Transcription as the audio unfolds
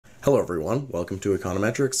Hello everyone, welcome to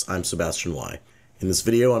Econometrics. I'm Sebastian Y. In this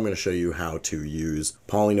video I'm going to show you how to use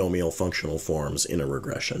polynomial functional forms in a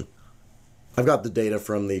regression. I've got the data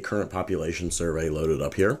from the current population survey loaded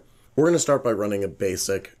up here. We're going to start by running a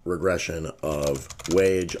basic regression of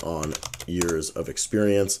wage on years of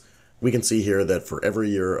experience. We can see here that for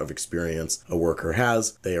every year of experience a worker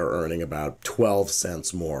has, they are earning about 12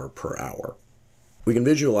 cents more per hour. We can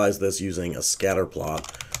visualize this using a scatter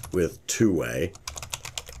plot with two-way.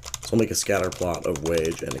 So I'll make a scatter plot of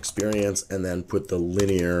wage and experience and then put the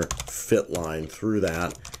linear fit line through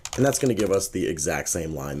that, and that's going to give us the exact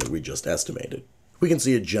same line that we just estimated. We can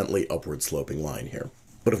see a gently upward sloping line here.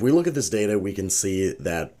 But if we look at this data, we can see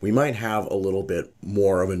that we might have a little bit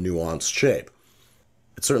more of a nuanced shape.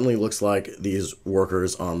 It certainly looks like these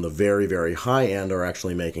workers on the very, very high end are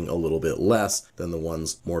actually making a little bit less than the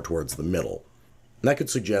ones more towards the middle. And that could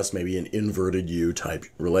suggest maybe an inverted U type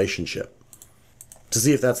relationship. To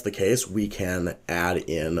see if that's the case, we can add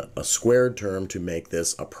in a squared term to make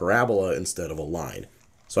this a parabola instead of a line.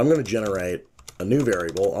 So I'm going to generate a new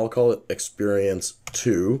variable. I'll call it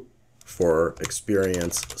experience2 for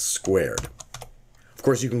experience squared. Of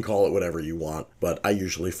course, you can call it whatever you want, but I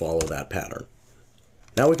usually follow that pattern.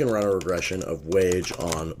 Now we can run a regression of wage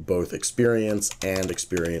on both experience and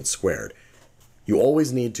experience squared. You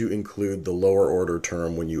always need to include the lower order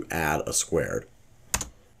term when you add a squared.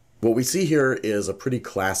 What we see here is a pretty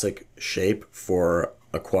classic shape for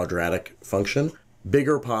a quadratic function.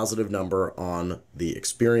 Bigger positive number on the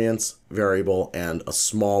experience variable and a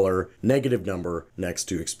smaller negative number next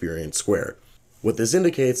to experience squared. What this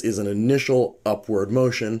indicates is an initial upward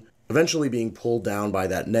motion, eventually being pulled down by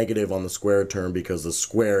that negative on the squared term because the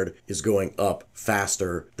squared is going up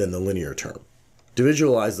faster than the linear term. To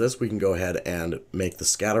visualize this, we can go ahead and make the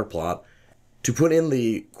scatter plot. To put in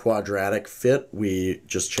the quadratic fit, we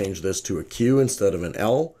just change this to a Q instead of an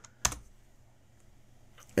L.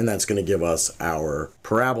 And that's going to give us our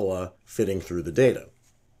parabola fitting through the data.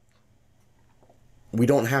 We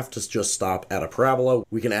don't have to just stop at a parabola.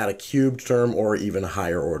 We can add a cubed term or even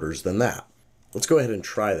higher orders than that. Let's go ahead and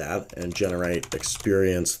try that and generate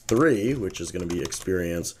experience 3, which is going to be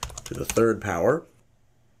experience to the third power.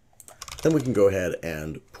 Then we can go ahead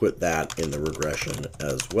and put that in the regression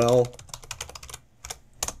as well.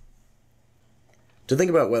 To think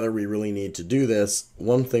about whether we really need to do this,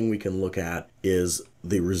 one thing we can look at is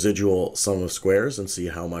the residual sum of squares and see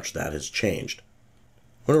how much that has changed.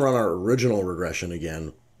 I'm going to run our original regression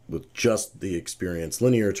again with just the experience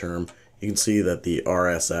linear term. You can see that the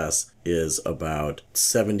RSS is about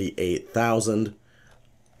 78,000.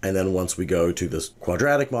 And then once we go to this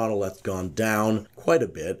quadratic model, that's gone down quite a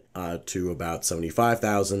bit to about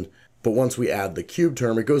 75,000. But once we add the cube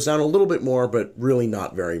term, it goes down a little bit more, but really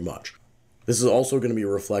not very much. This is also going to be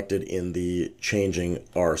reflected in the changing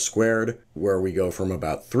R squared, where we go from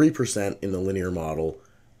about 3% in the linear model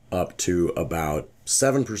up to about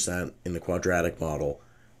 7% in the quadratic model,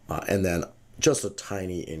 and then just a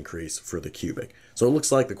tiny increase for the cubic. So it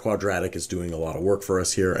looks like the quadratic is doing a lot of work for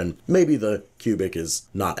us here, and maybe the cubic is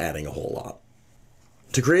not adding a whole lot.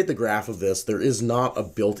 To create the graph of this, there is not a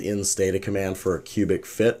built-in Stata command for a cubic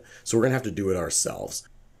fit, so we're going to have to do it ourselves.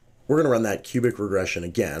 We're going to run that cubic regression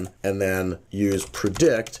again, and then use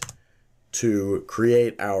predict to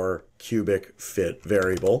create our cubic fit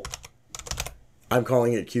variable. I'm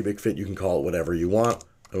calling it cubic fit. You can call it whatever you want.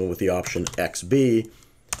 And with the option XB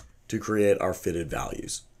to create our fitted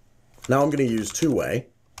values. Now I'm going to use two-way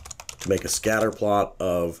to make a scatter plot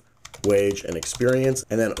of wage and experience,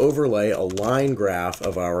 and then overlay a line graph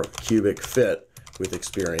of our cubic fit with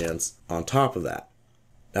experience on top of that.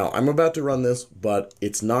 Now, I'm about to run this, but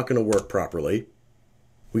it's not going to work properly.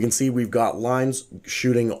 We can see we've got lines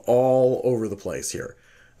shooting all over the place here.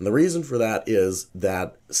 And the reason for that is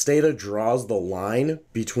that Stata draws the line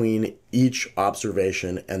between each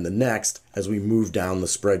observation and the next as we move down the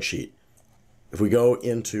spreadsheet. If we go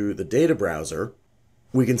into the data browser,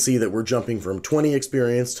 we can see that we're jumping from 20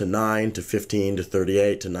 experience to 9 to 15 to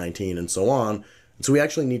 38 to 19 and so on. And so we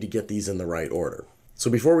actually need to get these in the right order. So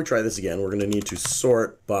before we try this again, we're going to need to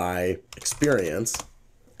sort by experience,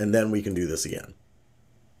 and then we can do this again.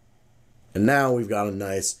 And now we've got a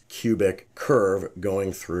nice cubic curve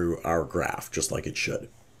going through our graph, just like it should.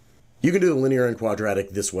 You can do the linear and quadratic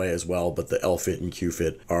this way as well, but the LFit and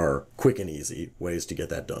QFit are quick and easy ways to get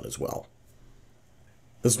that done as well.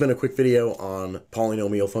 This has been a quick video on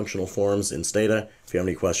polynomial functional forms in Stata. If you have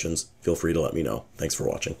any questions, feel free to let me know. Thanks for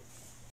watching.